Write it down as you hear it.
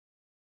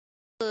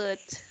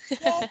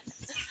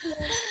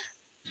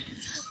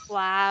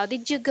Wow,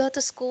 did you go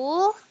to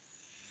school?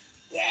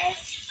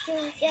 Yes,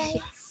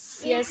 today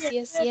is Yes,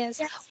 yes,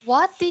 yes.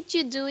 What did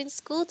you do in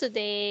school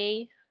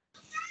today?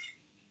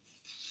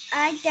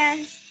 I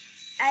dance,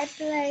 I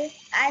play,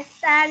 I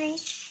study.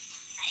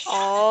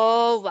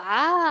 Oh,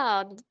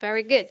 wow,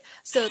 very good.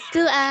 So,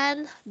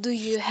 Tuan, do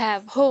you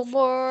have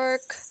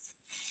homework?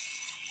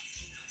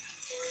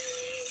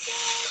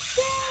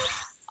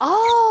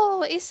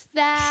 Oh, is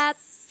that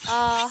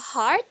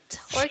heart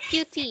or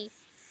cutie?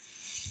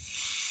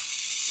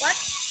 What?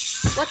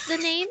 What's the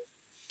name?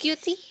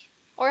 Cutie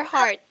or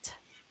heart?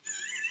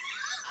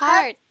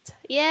 Hot Heart.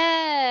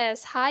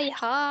 Yes. Hi,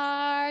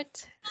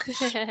 heart.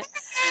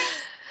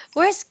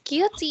 Where's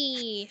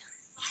cutie?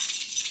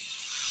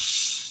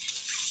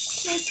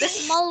 The sleeping.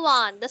 small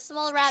one, the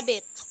small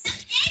rabbit.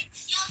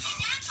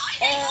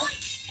 Uh, oh,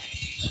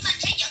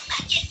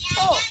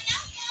 Oh,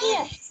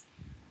 here.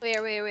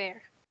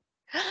 where?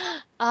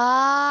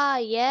 Ah,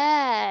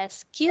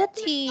 yes,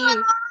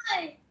 cutie.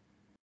 Hi.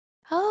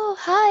 Oh,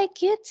 hi,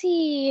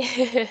 cutie.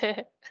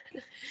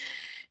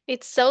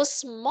 It's so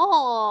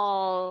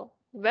small.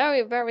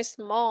 Very, very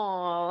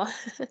small.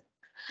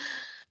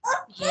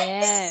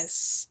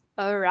 Yes.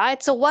 All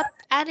right. So what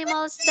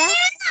animal is that?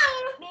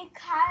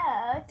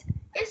 Because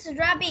it's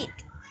rabbit.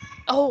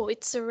 Oh,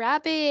 it's a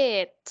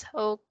rabbit.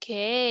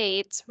 Okay,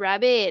 it's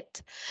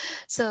rabbit.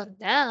 So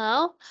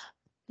now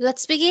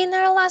let's begin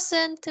our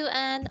lesson to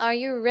end. Are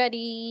you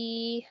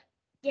ready?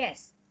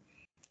 Yes.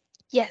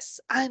 Yes,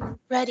 I'm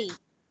ready.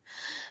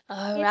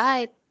 All It's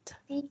right.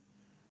 the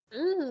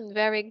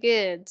Very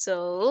good.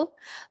 So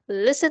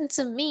listen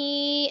to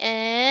me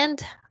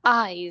and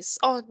eyes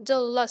on the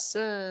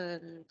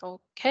lesson.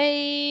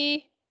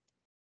 Okay.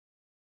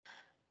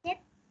 yes.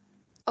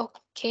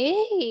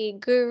 Okay,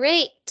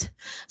 great.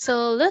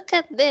 So look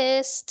at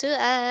this to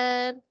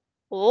add.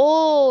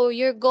 Oh,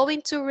 you're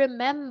going to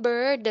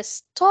remember the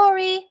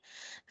story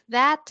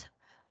that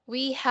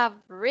we have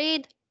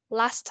read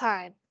last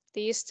time.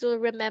 Do you still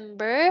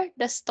remember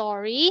the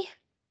story?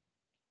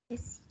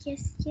 Yes,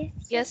 yes, yes,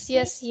 Yes, yes,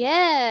 yes. yes,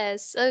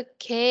 yes.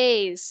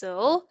 Okay,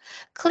 so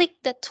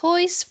click the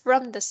toys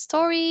from the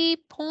story,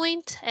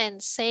 point,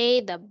 and say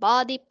the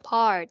body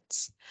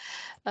parts.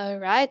 All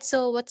right,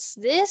 so what's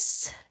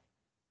this?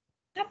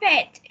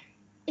 Puppet.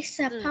 It's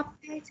a Mm,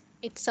 puppet.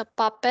 it's a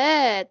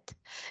puppet.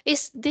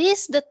 Is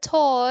this the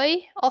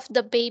toy of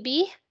the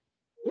baby?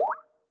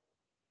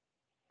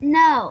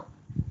 No.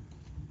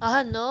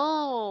 Ah,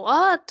 no.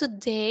 Ah,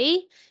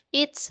 today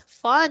it's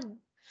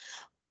fun.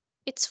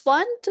 It's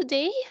fun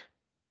today?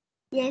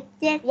 Yes,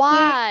 yes,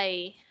 yes.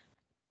 Why?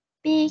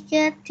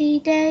 Because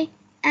today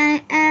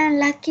I am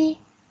lucky.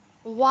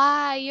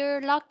 Why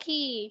you're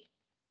lucky?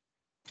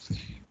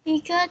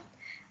 Because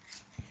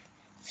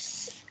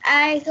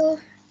I go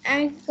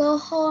I go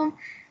home,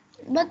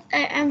 but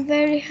I am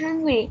very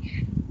hungry.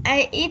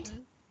 I eat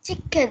Mhm.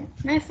 chicken,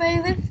 my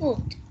favorite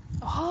food.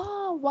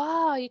 Oh,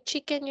 wow,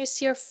 chicken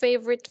is your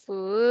favorite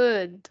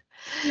food.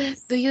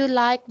 Yes. Do you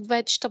like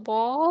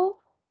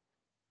vegetable?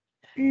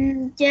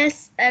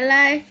 Yes, I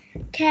like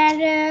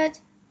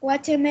carrot,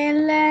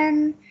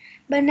 watermelon,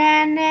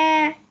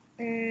 banana,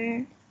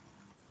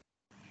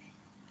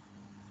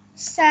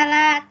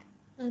 salad.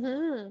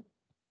 Mm-hmm.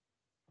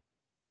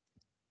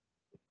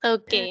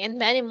 Okay, and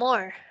many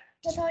more.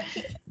 Thế thôi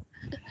chị.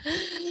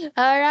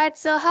 All right,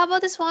 so how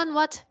about this one?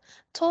 What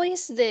toy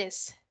is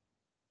this?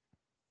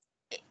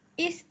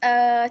 It's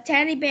a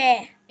teddy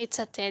bear. It's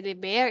a teddy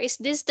bear. Is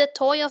this the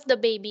toy of the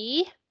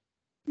baby?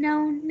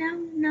 No, no,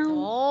 no.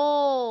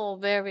 Oh,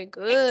 very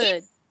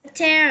good. It's a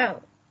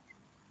tail.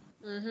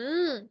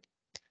 Mm-hmm.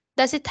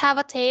 Does it have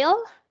a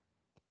tail?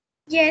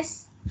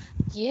 Yes,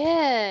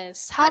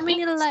 Yes. How but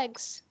many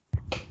legs?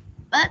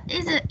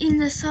 in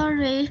the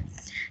story,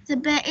 the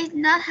bear is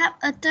not have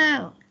a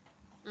tail.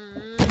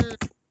 Mm,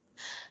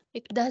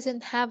 it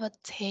doesn't have a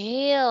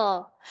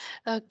tail.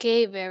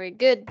 Okay, very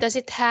good. Does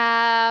it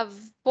have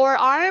four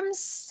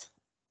arms?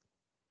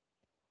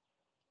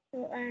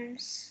 Two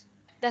arms.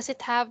 Does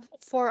it have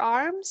four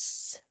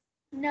arms?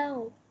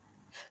 No,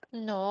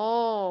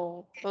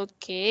 No.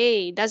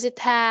 Okay. Does it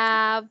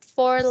have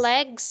four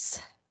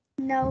legs?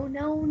 no,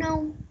 no,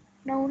 no,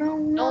 no, no,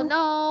 No, no.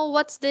 no.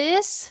 What's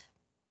this?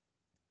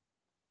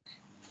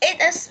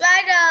 It's a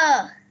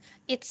spider.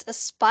 It's a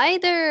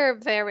spider.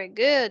 Very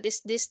good.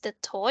 Is this the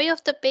toy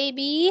of the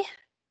baby?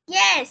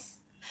 Yes,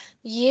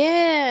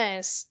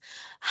 Yes.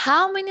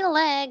 How many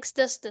legs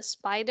does the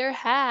spider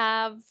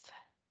have?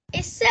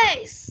 it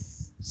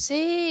says.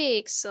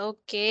 Six.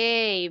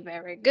 Okay,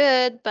 very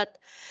good. But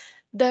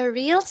the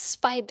real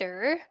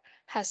spider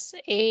has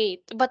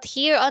eight. But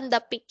here on the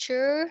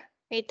picture,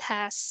 it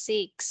has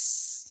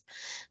six.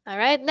 All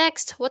right,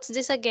 next. What's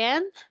this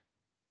again?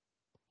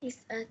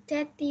 It's a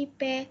teddy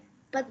bear,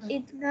 but Mm.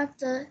 it not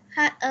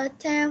had a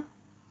tail.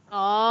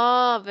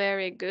 Oh,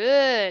 very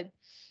good.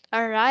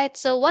 All right,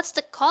 so what's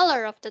the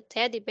color of the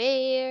teddy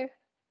bear?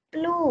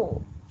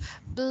 Blue.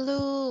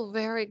 Blue.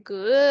 Very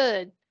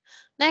good.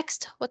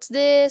 Next, what's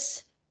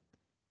this?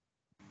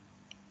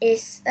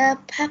 It's a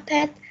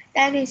puppet.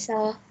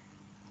 dinosaur.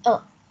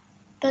 Oh,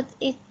 but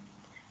it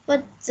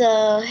but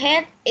the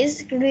head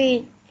is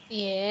green.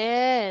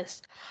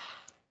 Yes.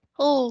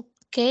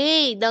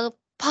 Okay, the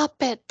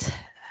puppet.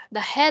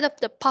 The head of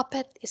the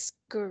puppet is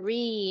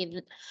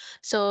green.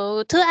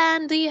 So,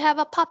 Tuan, do you have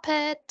a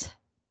puppet?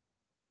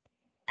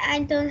 I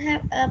don't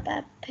have a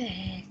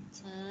puppet.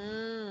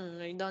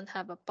 You don't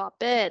have a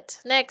puppet.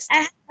 Next,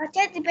 I have a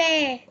teddy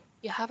bear.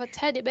 you have a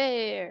teddy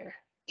bear.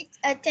 It's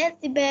a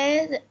teddy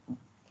bear.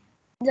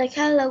 The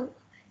color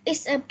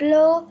is a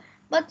blue,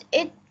 but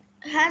it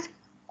has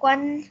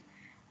one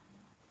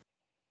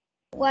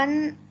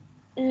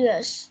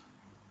ears.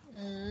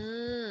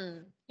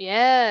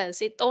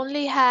 Yes, it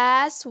only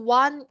has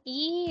one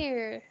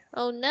ear.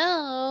 Oh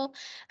no.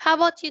 How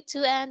about you,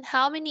 Tuan?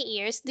 How many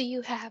ears do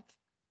you have?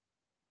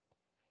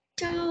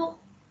 Two.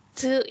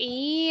 2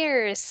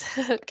 ears.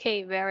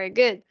 Okay, very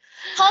good.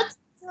 Hot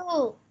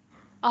two.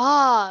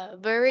 Ah,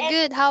 very And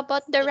good. How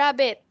about the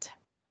rabbit?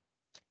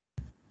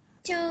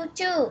 two.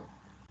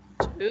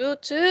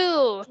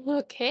 Two.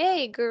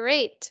 Okay,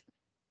 great.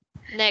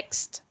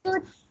 Next.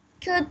 Cute,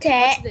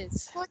 What's cute,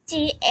 this?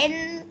 Cootie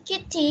and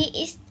Kitty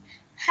is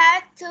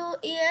had 2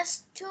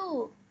 ears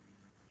too.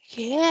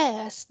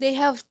 Yes, they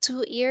have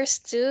 2 ears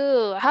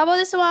too. How about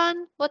this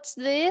one? What's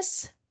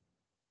this?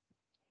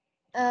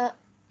 Uh,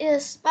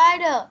 is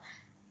spider,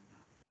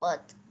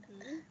 but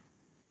Hmm,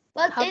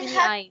 but How it many has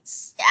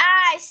eyes?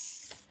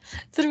 eyes.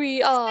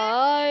 3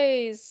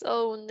 eyes.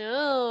 Oh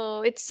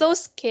no, it's so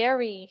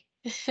scary.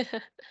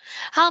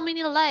 How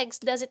many legs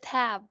does it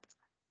have?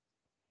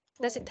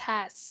 Does it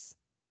has?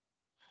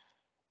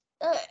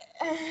 Uh,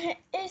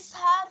 it's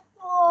had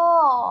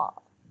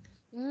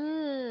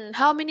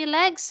How many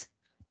legs?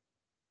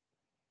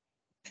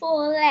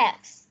 four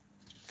legs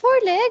 4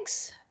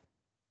 legs.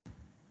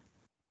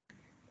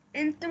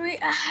 and 3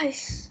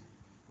 eyes.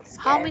 How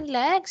Scary. many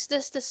legs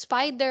does the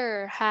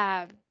spider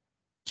have?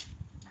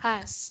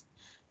 Has.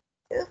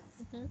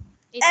 Mhm.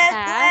 It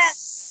And leg.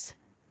 has.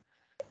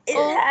 It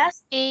Oh,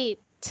 has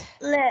eight.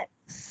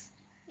 legs.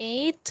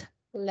 8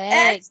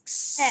 Eight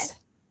legs. legs.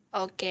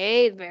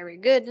 Okay, very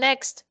good.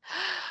 Next.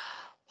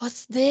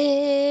 What's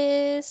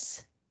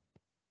this?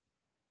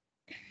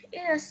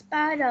 It's a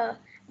spider,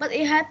 but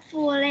it had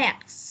 4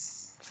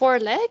 legs. 4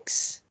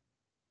 legs?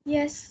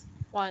 Yes.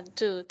 1,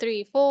 2,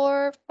 3,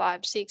 4,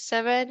 5, 6,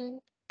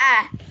 7,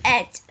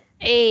 Eight.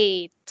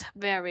 8.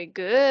 Very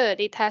good.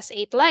 It has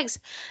 8 legs.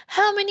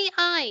 How many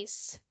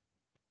eyes?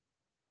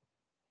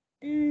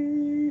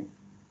 Mm,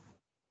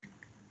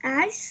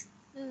 eyes.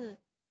 Hmm,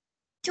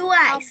 Two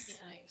how many eyes.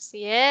 eyes?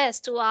 Yes,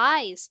 2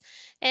 eyes.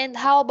 And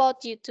how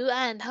about you, two?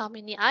 And how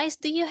many eyes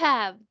do you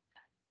have?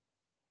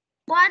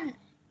 One,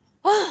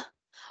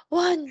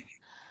 One.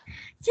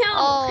 two,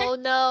 Oh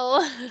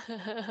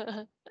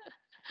no.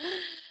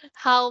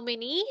 How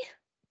many?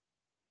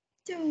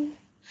 two.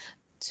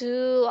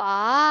 2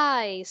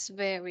 eyes.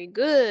 Very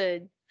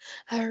good.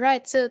 All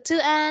right, so two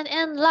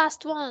and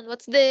last one.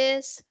 What's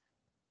this?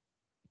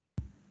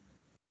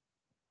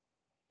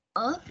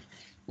 Oh,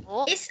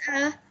 Oh, it's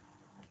a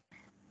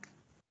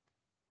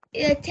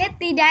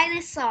teddy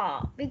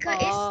dinosaur because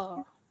it's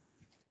oh.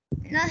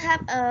 not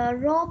have a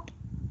rope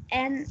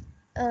and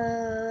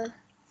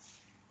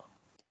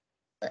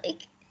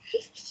it,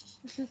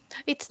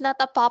 It's not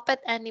a puppet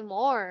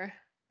anymore.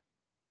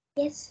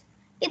 yes,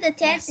 it's a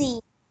Yes. teddy.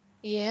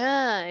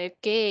 Yeah,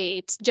 okay.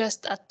 It's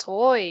just a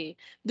toy.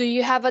 Do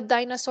you have a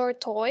dinosaur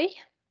toy?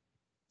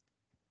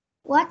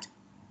 What?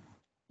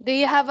 Do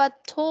you have a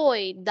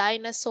toy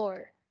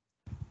dinosaur?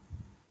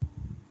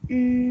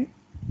 Mm,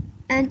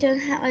 I don't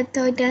have a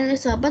toy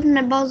dinosaur, but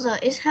my brother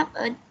is have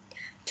a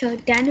toy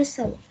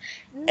dinosaur.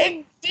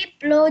 It's Mm.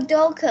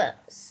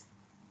 Diplodocus.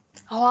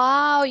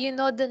 Wow, you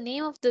know the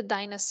name of the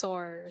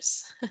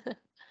dinosaurs.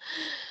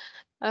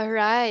 All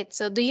right.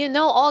 So do you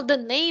know all the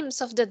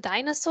names of the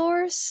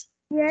dinosaurs?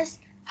 Yes,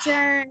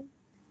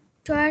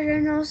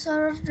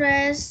 Tyrannosaurus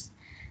Rex,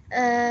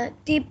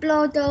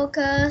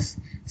 Diplodocus,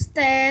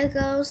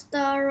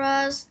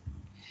 Stegosaurus,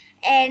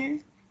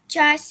 and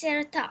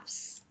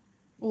Triceratops.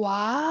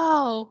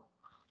 Wow.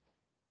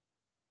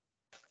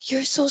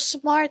 You're so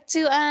smart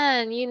too,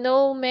 Anne. You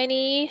know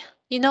many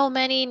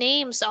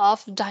names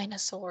of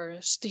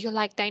dinosaurs. Do you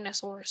like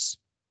dinosaurs?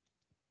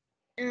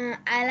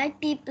 I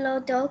like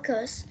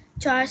Diplodocus,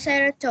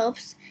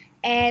 Triceratops,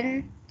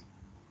 and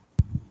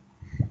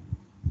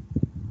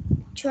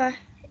tri-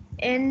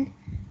 and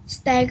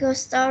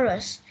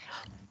Stegosaurus.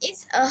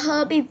 It's a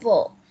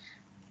herbivore.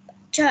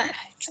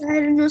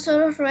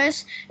 Tyrannosaurus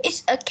Rex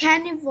is a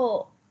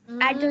carnivore.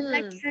 I don't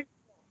like Mm.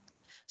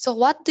 So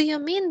what do you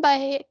mean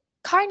by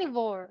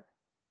carnivore?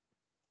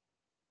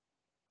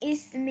 it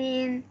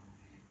mean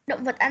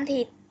động vật ăn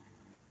thịt.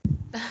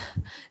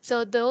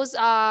 So those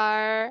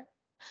are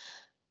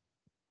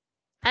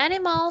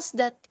animals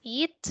that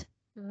eat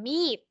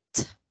meat.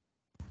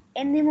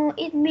 Animal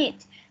eat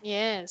meat.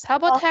 Yes. How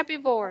about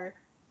herbivore?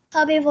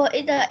 Herbivore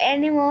is the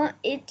animal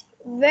eat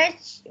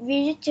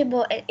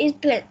vegetable and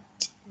eat plant.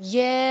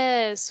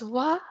 Yes.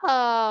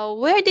 Wow.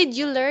 Where did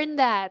you learn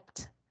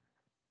that?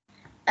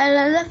 A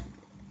lot of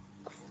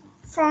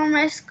from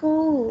my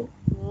school.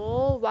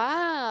 Oh,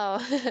 wow.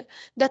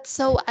 That's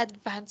so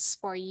advanced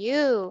for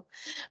you.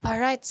 All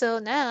right, so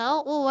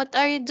now, oh, what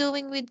are you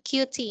doing with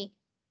Cutie?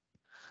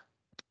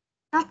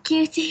 Not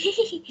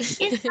cutie.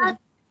 It's not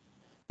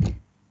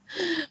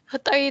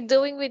What are you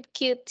doing with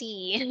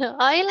Cutie?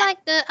 I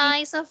like the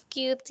eyes of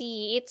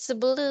Cutie. It's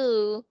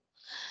blue.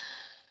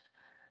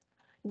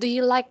 Do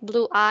you like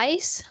blue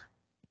eyes?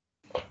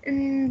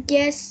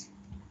 yes.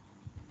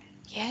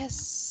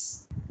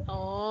 Yes.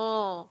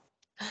 Oh.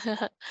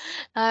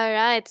 All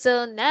right,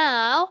 so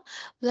now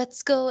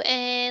let's go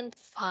and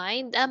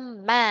find a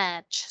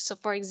match. So,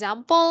 for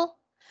example,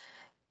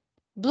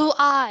 blue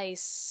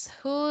eyes.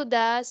 Who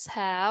does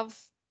have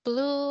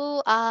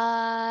blue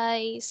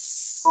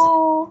eyes?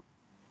 Oh,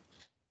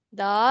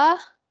 The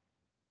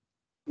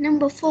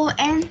number 4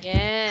 and her.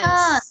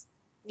 Yes.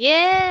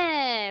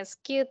 Yes,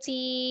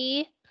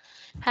 Cutie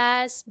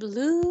has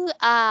blue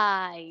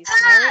eyes.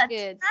 Very Heart.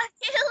 good. Not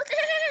cute.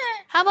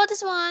 How about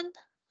this one?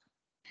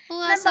 Who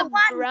has Number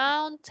a 1.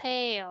 brown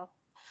tail?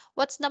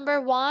 What's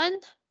number one?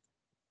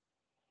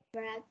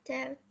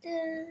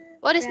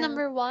 What is Brown.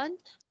 number one?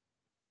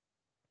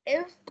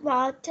 It's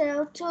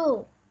bottle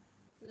 2.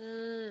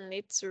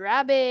 It's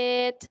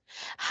rabbit.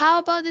 How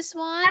about this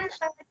one? Number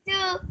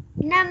 2.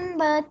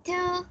 Number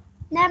 2.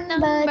 Number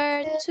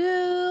Number 2.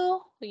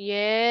 two.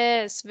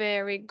 Yes,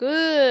 very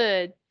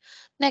good.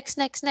 Next,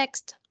 next,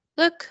 next.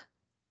 Look.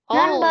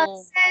 Number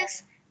Oh,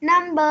 6.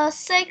 Number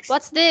 6.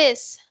 what's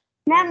this?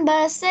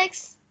 Number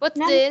 6. What's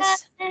Number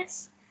this?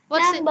 6.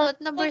 What's it? Number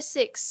What number 6.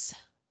 six?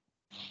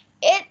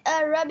 It's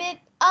a rabbit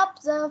of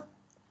the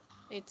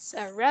It's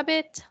a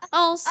rabbit. of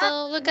Also,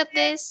 a look at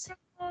this.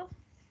 grapefruit.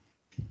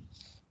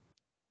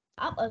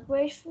 Of a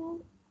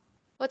grapefruit.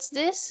 What's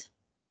this?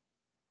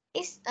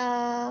 It's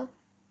a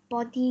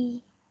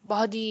body.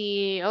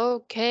 Body.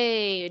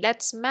 Okay,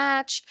 let's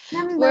match.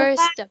 Number Where's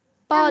 5. the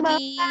Number 5.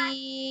 body?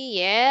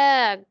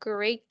 Yeah,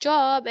 great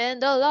job.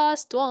 And the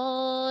last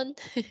one.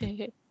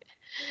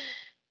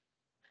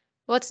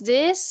 What's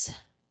this?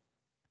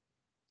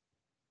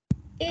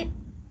 It's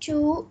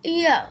 2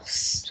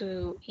 ears.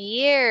 Two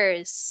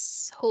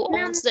ears. Who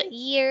owns the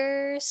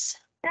ears?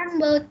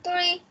 Number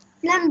 3.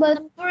 Number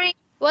 3.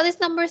 What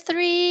is number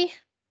three?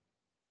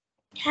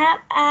 Have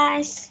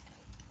eyes.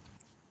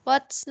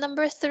 What's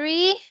number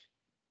three?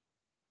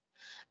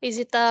 Is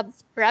it a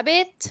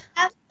rabbit?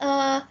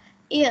 Have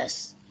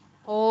ears.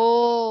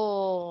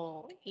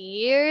 Oh,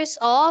 ears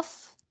of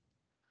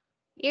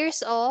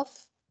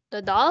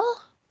the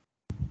doll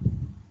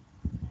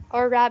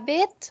or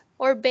rabbit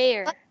or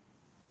bear?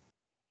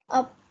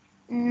 A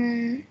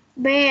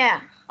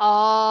bear.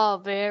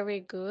 Oh, very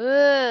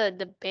good.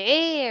 The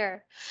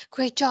bear.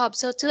 Great job.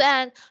 So to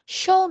end,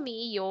 show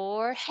me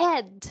your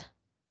head.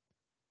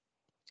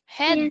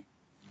 Yeah. Head.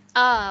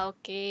 Ah,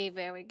 okay,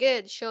 very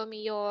good. Show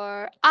me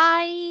your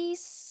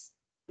eyes.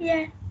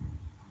 Yeah.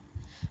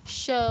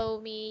 Show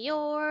me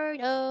your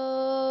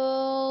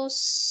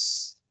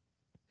nose.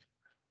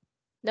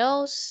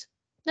 Nose.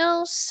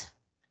 Nose.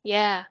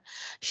 Yeah.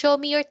 Show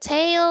me your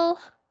tail.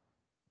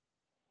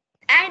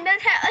 I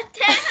don't have a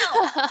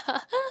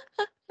tail.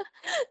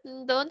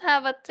 Don't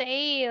have a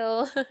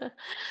tail.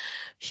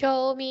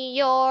 Show me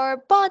your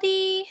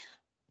body.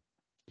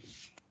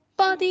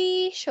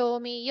 Body. Show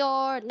me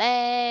your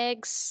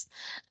legs.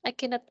 I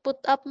cannot put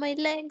up my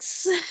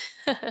legs.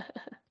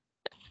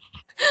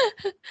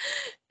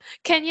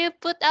 Can you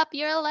put up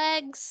your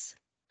legs?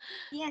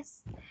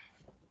 Yes.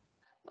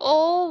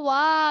 Oh,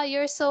 wow,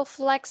 you're so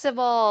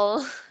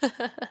flexible.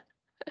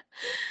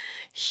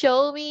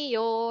 Show me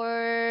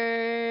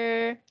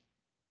your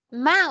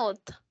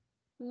mouth.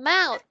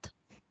 Mouth.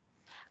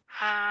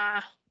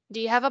 Ah, do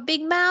you have a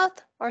big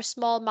mouth or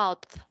small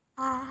mouth?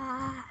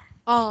 Ah.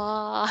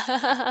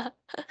 Ah,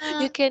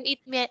 you can eat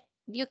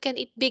you can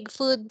eat big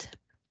food.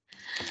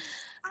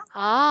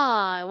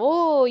 Ah,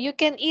 oh, you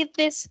can eat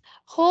this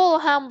whole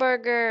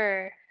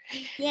hamburger.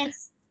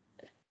 Yes.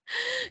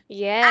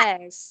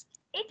 Yes.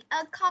 It's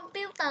a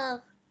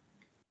computer.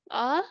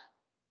 Ah,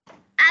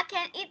 I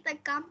can eat the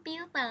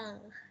computer.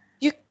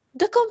 you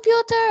the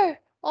computer.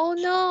 Oh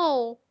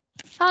no.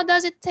 How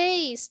does it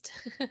taste?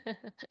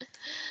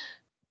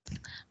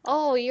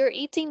 Oh, you're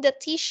eating the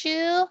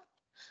tissue?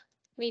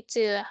 Me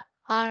too.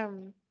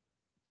 Um,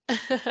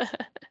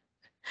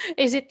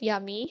 is it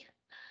yummy?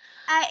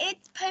 I eat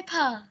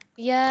paper.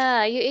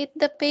 Yeah, you eat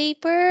the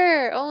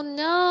paper. Oh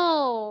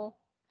no.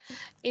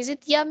 Is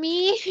it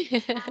yummy?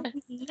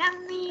 Yummy,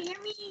 yummy,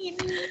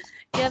 yummy.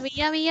 Yummy,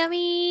 yummy,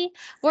 yummy.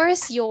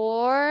 Where's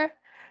your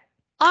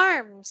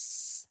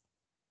arms?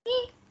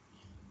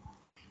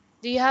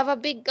 Do you have a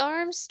big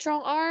arms,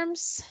 strong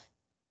arms?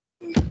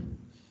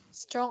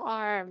 Strong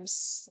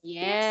arms.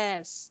 Yes.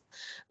 Yes.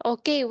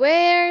 Okay,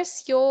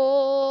 where's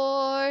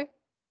your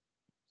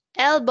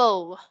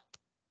elbow?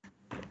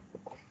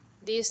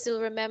 Do you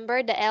still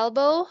remember the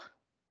elbow?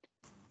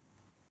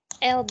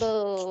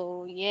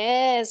 Elbow.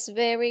 Yes,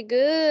 very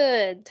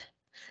good.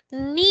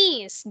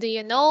 Knees. Do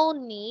you know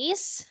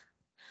knees?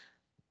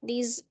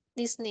 These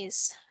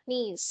knees.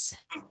 Knees.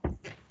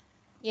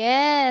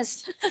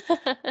 Yes.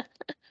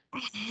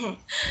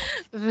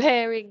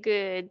 Very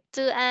good.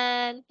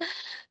 Tuan,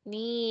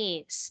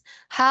 knees.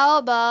 How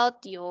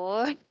about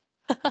your...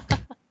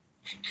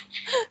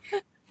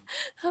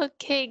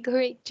 Okay,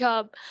 great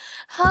job.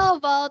 How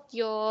about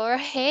your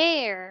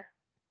hair?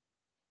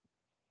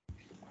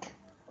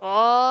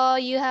 Oh,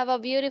 you have a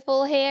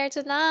beautiful hair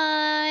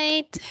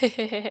tonight.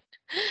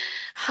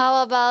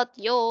 How about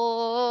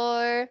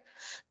your...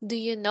 Do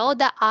you know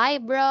the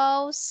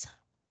eyebrows?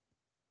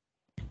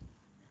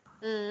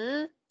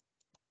 Mm.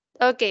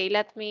 Okay,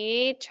 let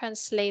me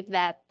translate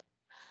that.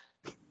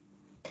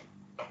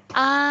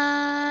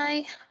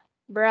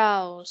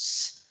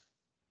 Eyebrows.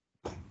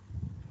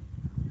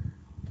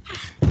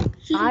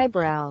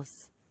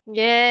 Eyebrows.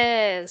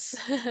 Yes.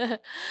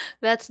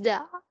 That's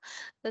the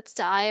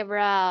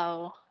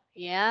eyebrow.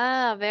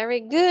 Yeah, very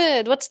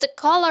good. What's the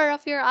color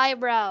of your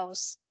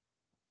eyebrows?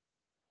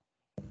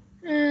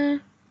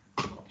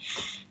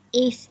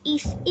 Is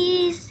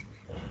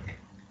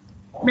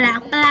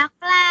black, black,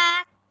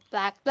 black.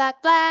 Black,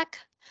 black, black.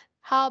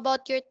 How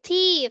about your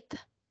teeth?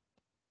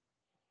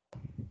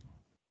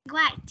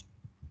 White.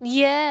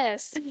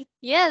 Yes.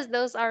 Yes,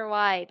 those are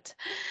white.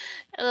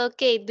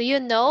 Okay, do you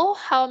know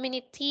how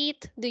many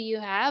teeth do you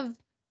have?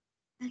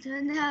 I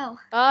don't know.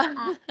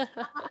 Oh.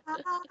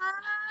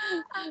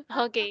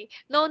 Okay,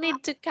 no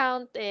need to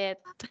count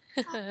it.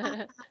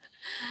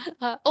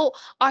 Oh,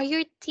 are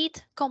your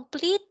teeth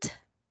complete?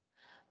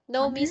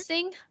 No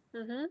missing?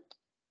 Mm-hmm.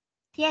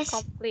 Yes.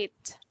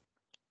 Complete.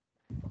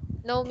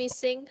 No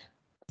missing?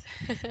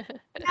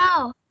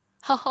 No.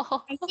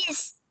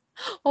 Yes.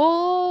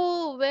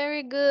 Oh,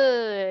 very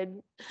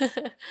good.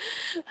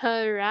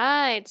 All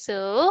right.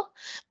 So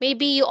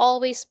maybe you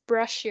always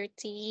brush your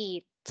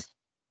teeth.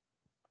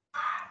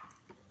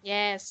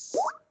 Yes.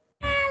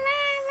 La, la,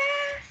 la.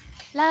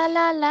 La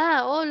la la.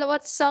 Oh,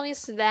 what song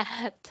is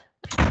that?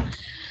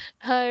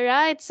 All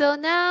right. So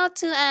now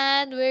to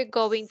end, we're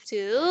going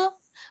to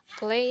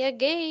play a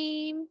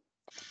game.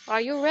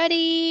 Are you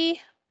ready?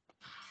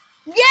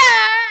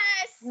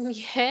 Yes.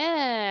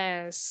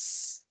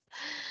 Yes.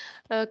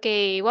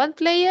 Okay, one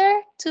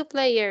player, two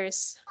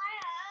players.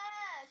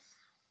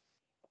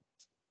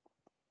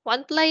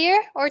 One player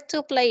or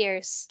two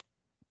players?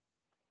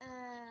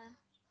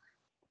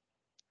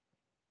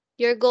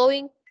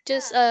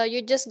 Uh,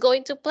 You're just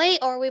going to play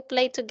or we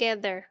play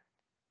together?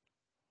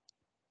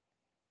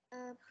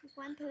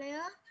 one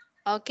player.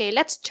 Okay,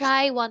 let's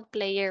try one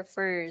player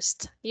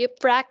first. You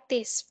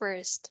practice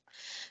first.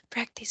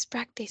 Practice,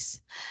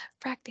 practice.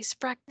 Practice,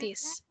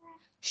 practice.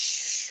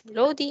 Shh,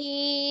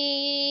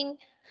 loading.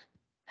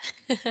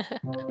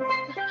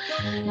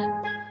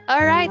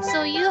 All right,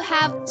 so you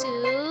have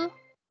to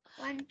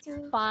 1,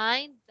 2.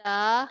 find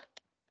the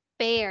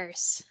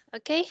pairs.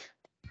 Okay?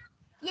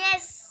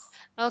 Yes.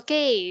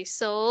 Okay,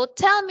 so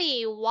tell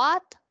me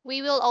what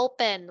we will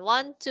open.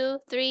 1, 2,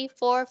 3,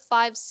 4,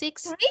 5,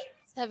 6, 3.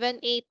 7,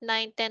 8,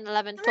 9, 10,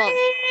 11, 12.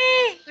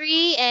 3.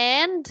 3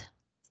 and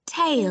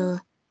Tail.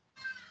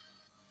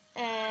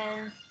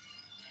 And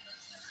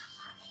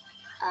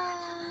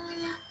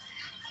uh,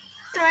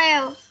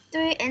 12.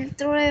 3 and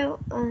 12.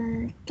 3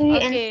 and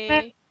 12.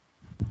 okay.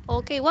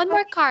 Okay, one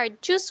more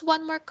card. Choose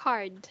one more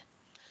card.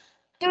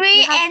 3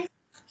 You have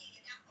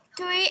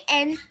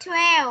and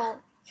 12.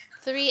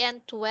 3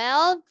 and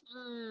 12.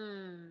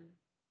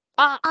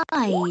 Ah,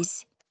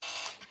 Eyes.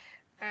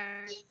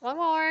 one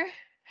more.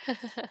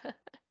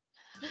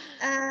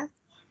 Uh,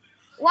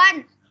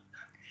 1.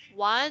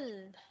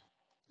 1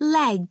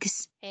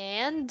 Legs.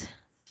 and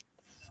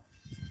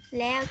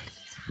Leg.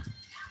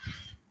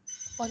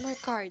 one more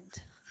card.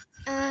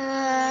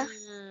 Uh,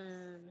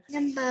 Hmm.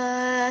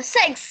 number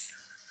 6.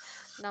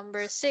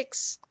 Number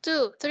 6.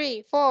 2,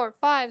 3, 4,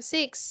 5,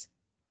 6.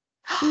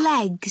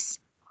 Legs.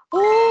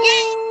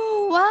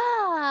 Oh,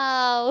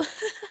 wow.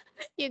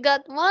 You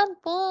got 1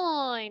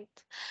 point.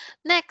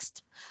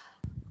 Next,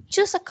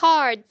 choose a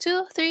card.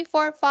 2, 3,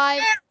 4,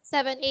 5,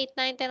 7, 8,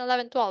 9, 10,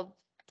 11, 12.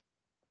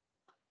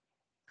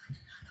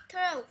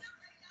 12.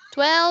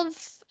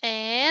 12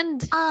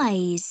 and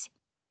Eyes.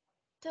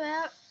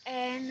 12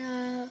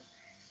 and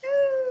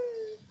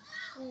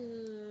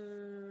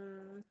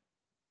hmm,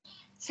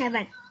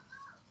 7.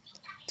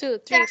 2,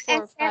 3, 6 and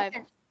 4, 5,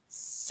 7.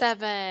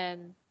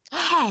 7.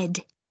 Head.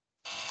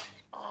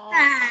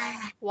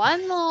 Oh,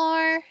 one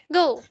more.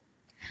 Go.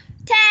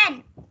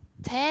 10.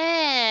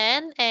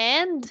 10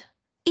 and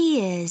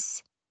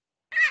Ears.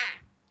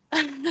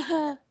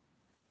 9.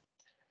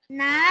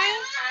 9.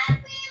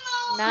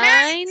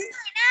 9.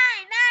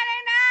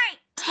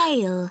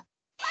 Tail.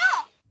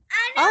 Oh,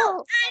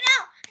 Oh,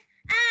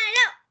 I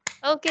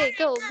know. okay.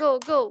 Go, go,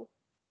 go.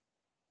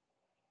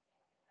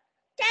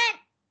 10,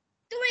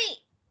 3,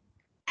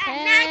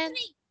 9, 10,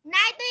 3, 9,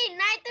 3,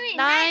 9, 3,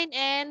 9. 9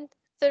 and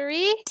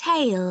 3.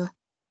 Tail.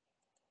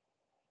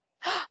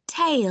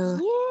 Tail.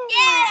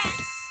 Yes.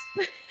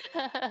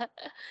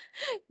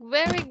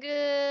 Very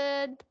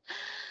good.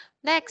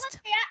 Next,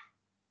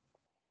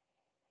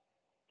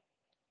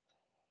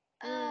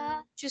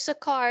 choose a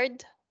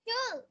card.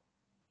 2.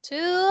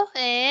 2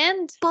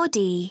 and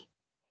Body.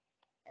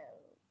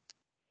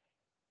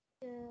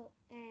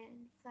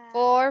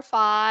 4,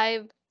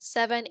 5,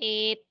 7,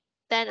 8,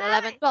 10,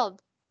 11, 12.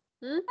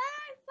 Hmm?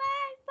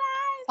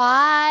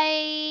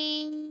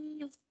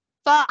 5.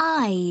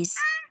 eyes,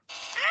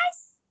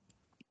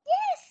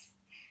 Yes.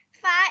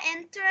 5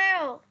 and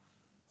 12.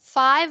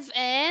 5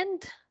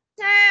 and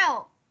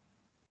 12.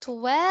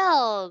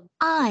 12.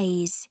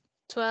 eyes,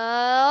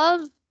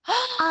 12.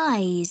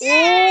 eyes,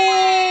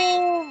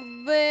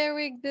 Oh,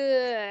 very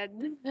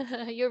good.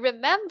 You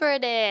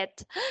remembered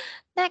it.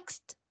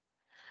 Next.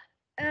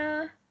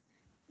 Uh,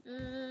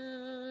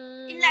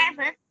 Mm,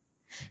 11.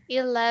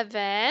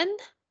 11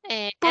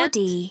 and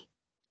body,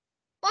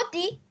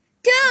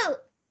 42.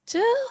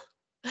 2.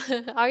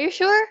 Are you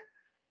sure?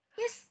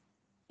 Yes.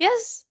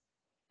 Yes.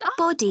 Oh,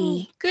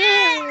 body,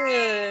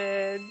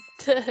 good.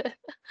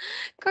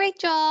 Great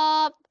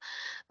job.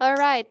 All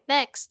right,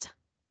 next.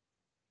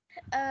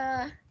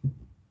 Uh,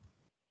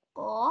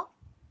 4.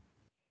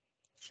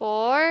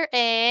 4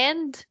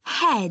 and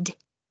head,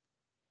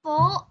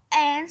 4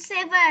 and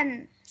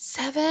 7.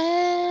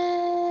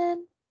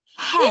 7.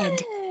 head,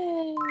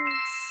 Yes.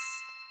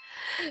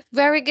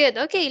 Very good.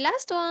 Okay,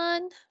 last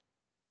one.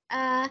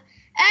 8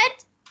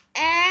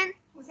 and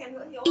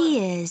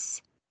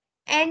ears,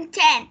 10.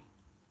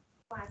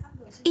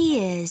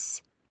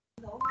 ears,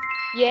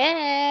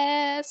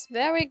 Yes,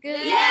 very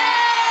good.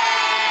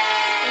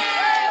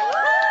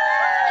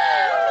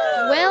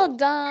 Well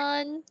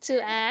done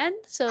to Anne.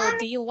 So,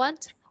 do you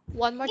want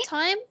one more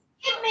time?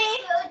 Give me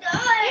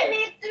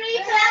 3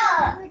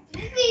 colors.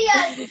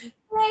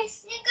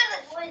 Please, you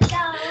gotta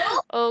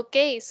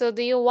Okay, so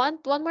do you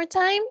want one more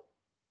time?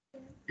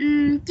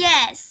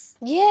 Yes.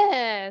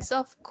 Yes,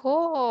 of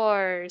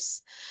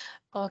course.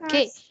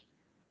 Okay,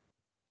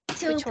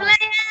 Two which one?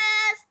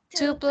 players.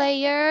 2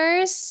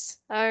 players.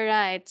 All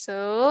right,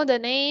 so the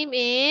name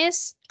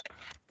is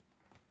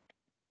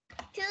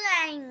Two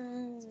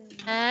and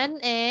Anne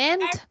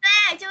and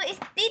two is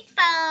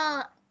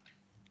Peter.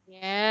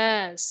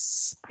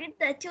 yes.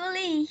 Peter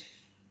Julie.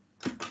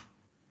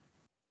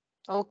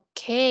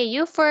 Okay,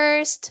 you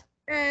first.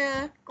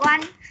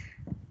 One.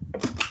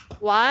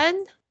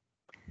 1.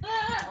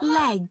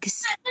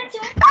 legs,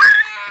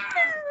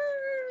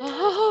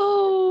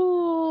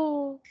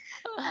 Oh,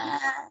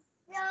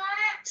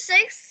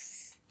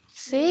 Six.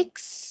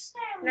 6.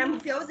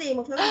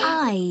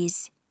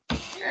 eyes,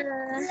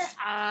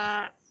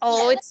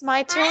 Oh, it's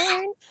my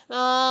turn.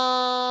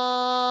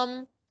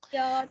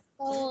 Your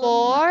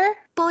 4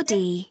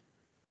 body,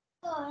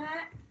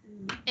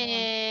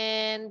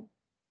 and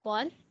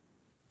 1.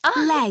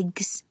 Ah,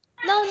 legs,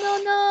 no, no,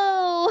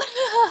 no.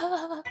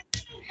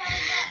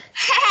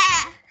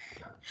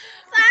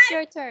 It's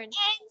your turn. and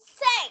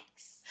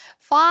six.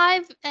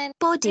 5 and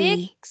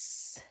body,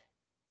 6.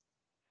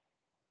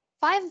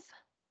 5, 6.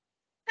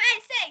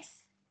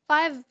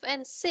 5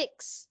 and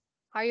 6.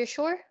 Are you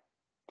sure?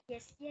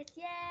 Yes.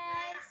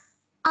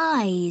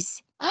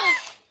 eyes,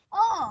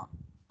 Oh.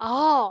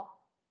 Oh,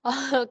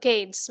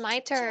 okay, it's my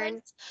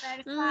turn.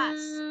 Very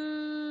fast.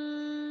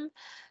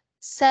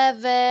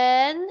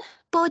 7.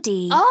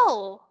 body,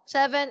 Oh,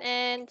 7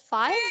 and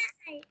 5?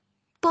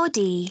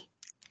 body,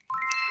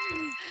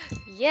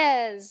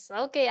 Yes.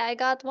 Okay, I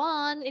got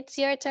one. It's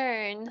your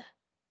turn.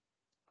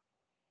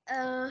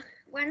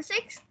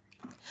 6.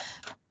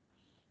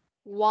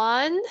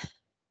 1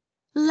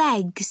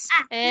 legs,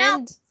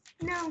 and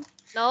No.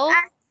 no.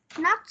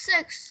 Not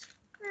 6.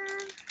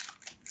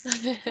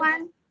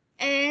 1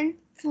 and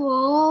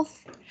 4.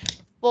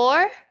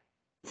 4.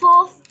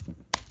 4.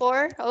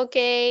 4.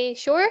 Okay,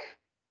 sure.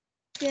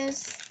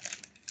 Yes.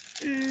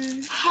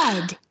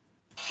 head,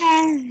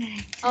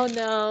 Oh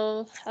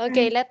no.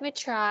 Okay, let me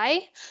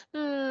try.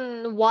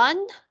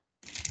 1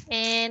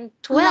 and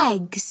 12.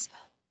 legs,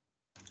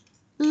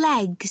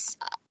 legs,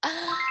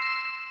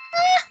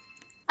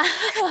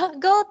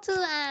 Go to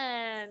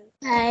Anne.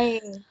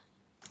 Hey.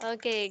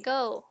 Okay,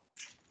 go.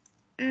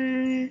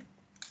 2,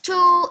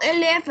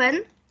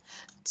 11.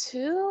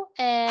 2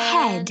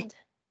 head, and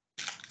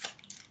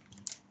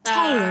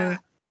tail,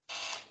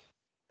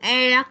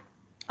 And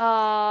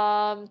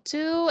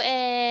 2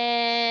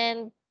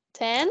 and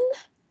 10.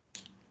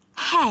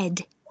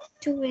 head,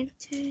 2 and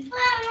 10.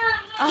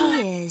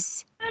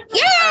 ears,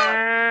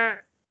 Uh,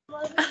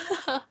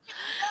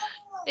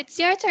 It's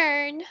your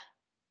turn.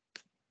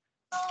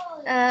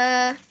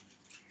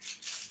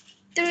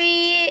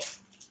 3,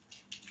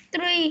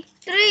 3,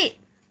 3.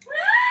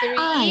 3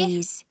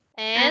 eyes,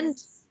 and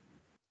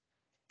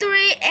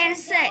 3 and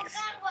 6.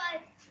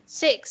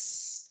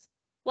 6.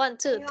 1,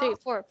 2, 3,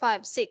 4,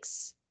 5,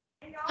 6.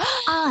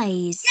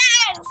 eyes,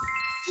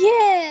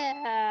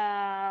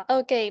 Yeah.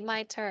 Okay,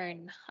 my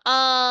turn. 2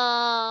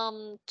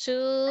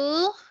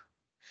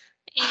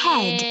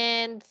 head,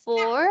 and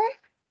 4.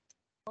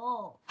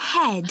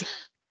 head,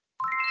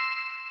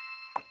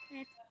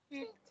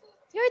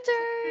 Your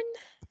turn.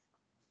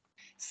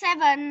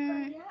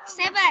 7.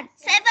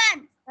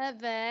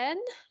 7.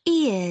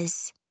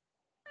 ears,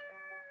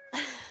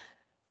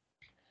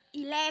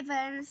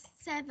 11.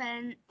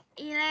 7.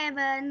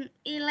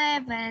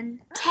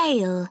 11.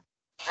 tail,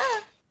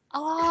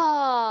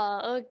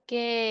 Oh,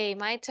 okay,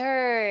 my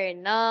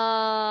turn. 10.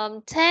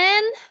 Oh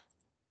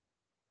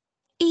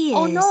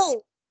Ears.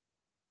 no.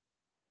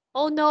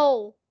 Oh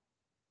no.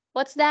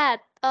 What's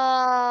that?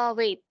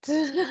 Wait.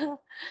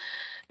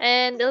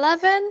 And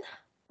 11?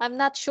 I'm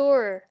not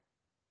sure.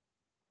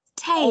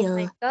 Oh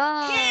my Tail.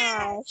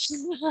 gosh.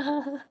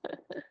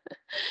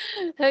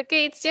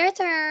 Okay, it's your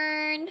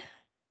turn.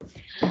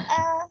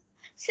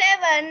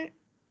 7.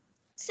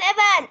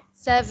 7.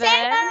 7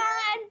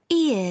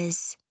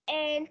 Ears.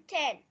 And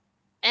 10.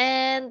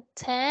 and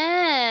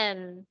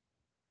 10.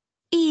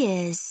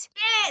 Ears.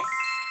 Yes.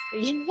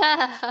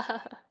 Yeah.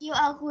 You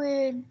are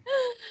queen.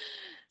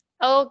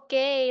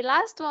 Okay,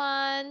 last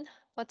one.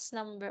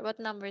 What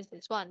number is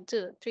this? 1,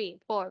 2, 3,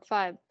 4,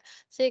 5,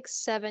 6,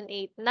 7,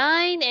 8,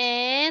 9,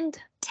 and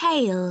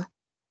Tail.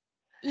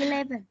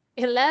 11.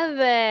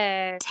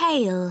 11.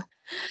 Tail.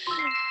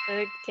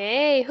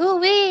 Okay, who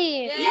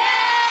wins?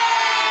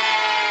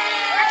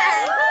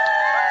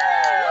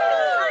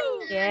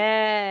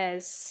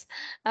 Yes.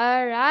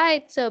 All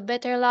right, so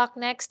better luck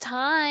next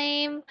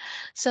time.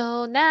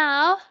 So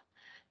now,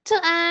 to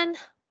Anne,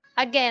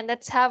 again,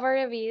 let's have a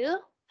review.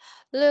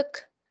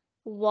 Look,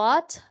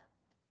 what?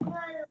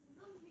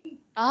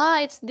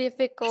 Ah, it's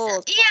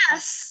difficult.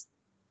 Yes.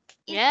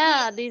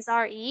 Yeah, these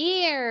are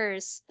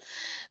ears.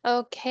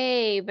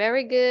 Okay,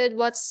 very good.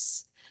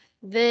 What's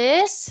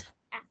this?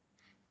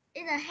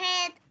 In the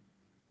head.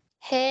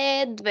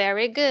 Head,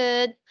 very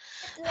good.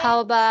 How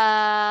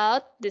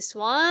about this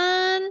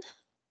one?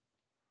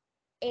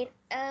 It's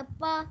a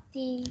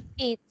body.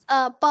 It's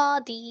a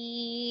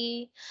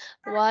body.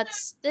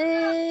 What's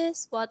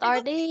this? What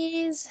are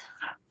these?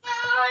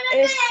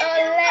 It's a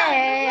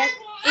leg.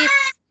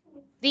 It's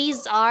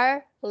these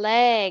are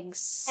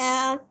legs.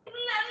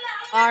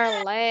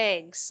 Are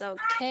legs.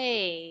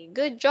 Okay,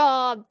 good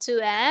job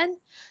to Anne.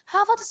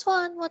 How about this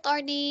one? What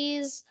are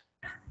these?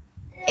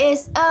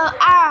 It's a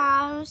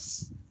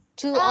arms.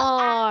 Two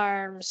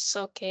arms.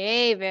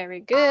 Okay, very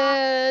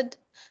good.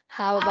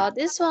 How about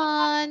this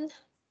one?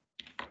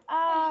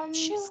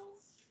 Arms.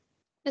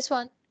 This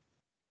one.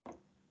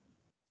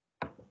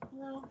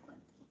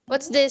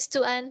 What's this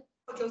to Anne?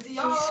 This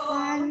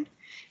one.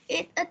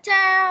 It's a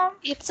tail.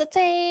 It's a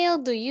tail.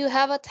 Do you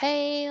have a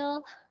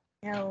tail?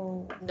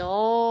 No.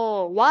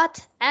 No. What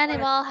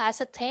animal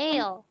has a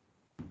tail?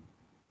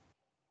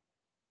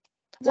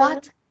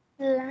 What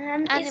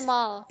Lamb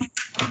animal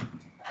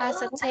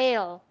has a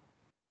tail?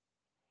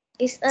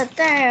 is a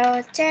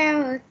tail.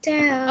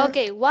 Tail.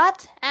 Okay,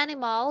 what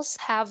animals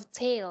have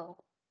tail?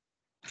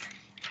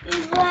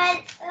 It's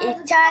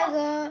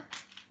tiger.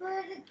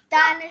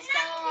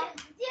 Dinosaur.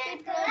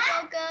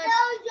 Diplodocus.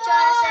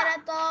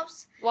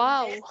 Triceratops.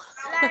 Wow.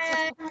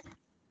 Lion.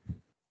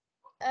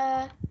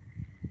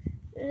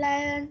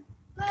 Lion.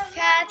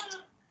 Cat.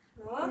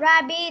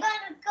 Rabbit.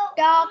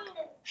 Dog.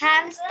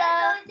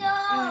 Hamster.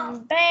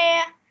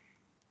 Bear.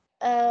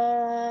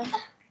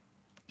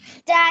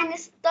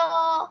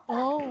 Dinosaur.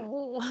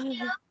 Oh.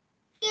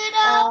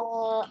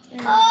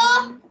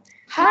 Uh,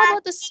 How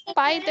about the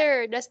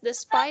spider? Does the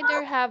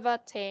spider have a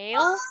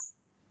tail?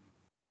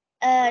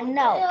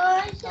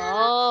 no.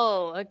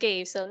 Oh,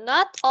 okay. So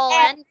not all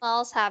And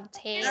animals have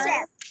tail.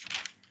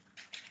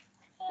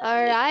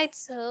 All right.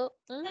 So,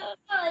 so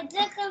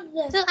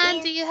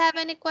Anne, do you have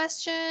any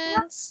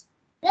questions?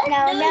 no.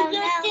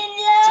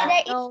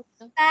 Today is No.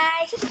 No.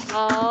 bye.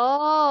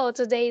 Oh,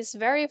 today is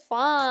very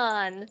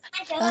fun.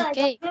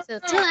 Okay, so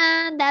to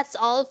Anne, that's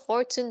all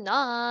for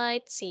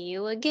tonight. See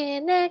you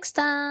again next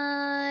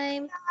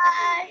time.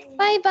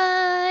 Bye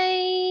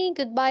bye.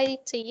 Goodbye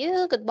to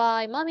you.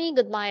 Goodbye, mommy.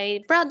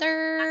 Goodbye,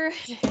 brother.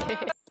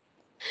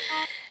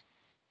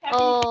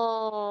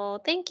 Oh,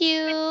 thank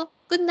you.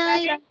 Good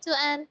night to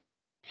Anne.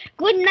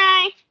 Good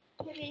night.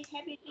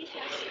 Happy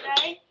Teacher's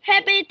Day.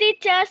 Happy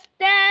Teacher's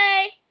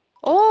Day.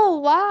 Oh,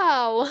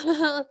 wow.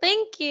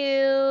 Thank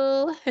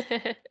you.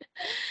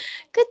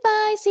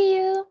 Goodbye. See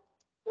you.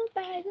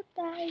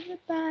 Goodbye.